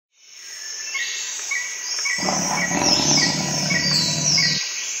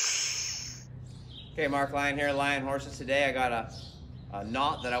Okay, Mark Lyon here, Lion Horses. Today I got a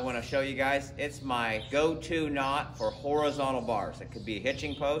knot that I want to show you guys. It's my go-to knot for horizontal bars. It could be a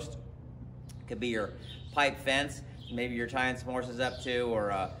hitching post, it could be your pipe fence, maybe you're tying some horses up to,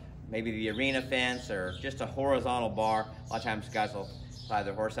 or maybe the arena fence, or just a horizontal bar. A lot of times guys will tie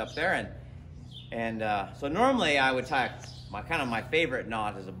their horse up there, and so normally I would tie my favorite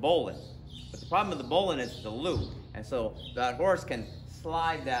knot is a bowline. But the problem with the bowline is the loop, and so that horse can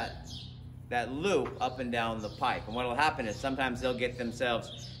slide that loop up and down the pipe. And what will happen is sometimes they'll get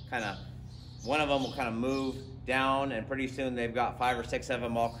themselves one of them will kind of move down, and pretty soon they've got 5 or 6 of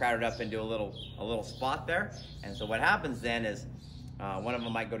them all crowded up into a little spot there. And so what happens then is one of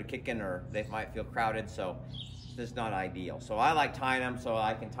them might go to kicking, or they might feel crowded, so it's just not ideal. So I like tying them so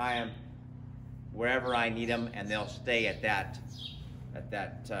I can tie them wherever I need them, and they'll stay at that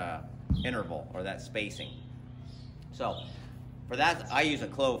interval or that spacing. So for that, I use a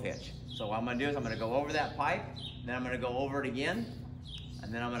clove hitch. So what I'm going to do is I'm going to go over that pipe, then I'm going to go over it again,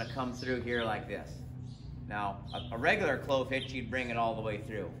 and then I'm going to come through here like this. Now, a regular clove hitch, you'd bring it all the way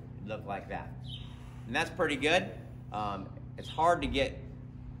through. It'd look like that. And that's pretty good. It's hard to get,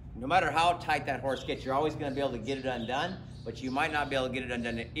 no matter how tight that horse gets, you're always going to be able to get it undone, but you might not be able to get it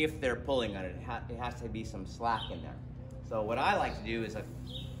undone if they're pulling on it. It has to be some slack in there. So what I like to do is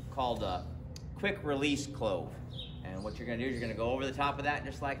called a quick release clove. And what you're going to do is you're going to go over the top of that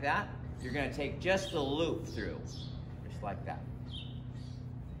just like that. You're going to take just the loop through, just like that.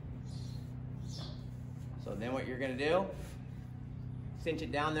 So then what you're going to do, cinch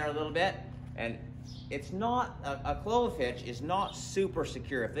it down there a little bit, and it's not, a clove hitch is not super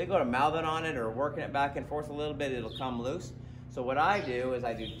secure. If they go to mouthing on it or working it back and forth a little bit, it'll come loose. So what I do is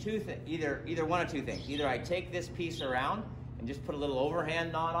I do either one of two things. Either I take this piece around and just put a little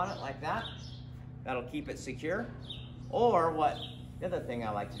overhand knot on it like that. That'll keep it secure. Or the other thing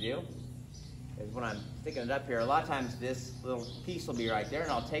I like to do is when I'm sticking it up here, a lot of times this little piece will be right there,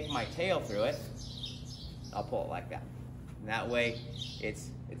 and I'll take my tail through it. I'll pull it like that. And that way it's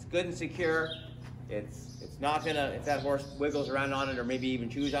good and secure. It's not gonna, if that horse wiggles around on it or maybe even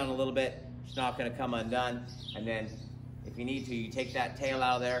chews on it a little bit, it's not gonna come undone. And then if you need to, you take that tail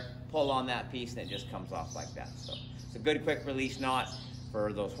out of there, pull on that piece, and it just comes off like that. So it's a good quick release knot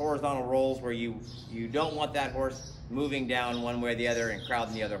for those horizontal rolls where you don't want that horse moving down one way or the other and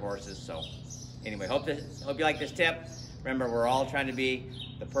crowding the other horses. So anyway, hope you like this tip. Remember, we're all trying to be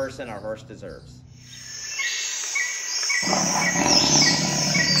the person our horse deserves.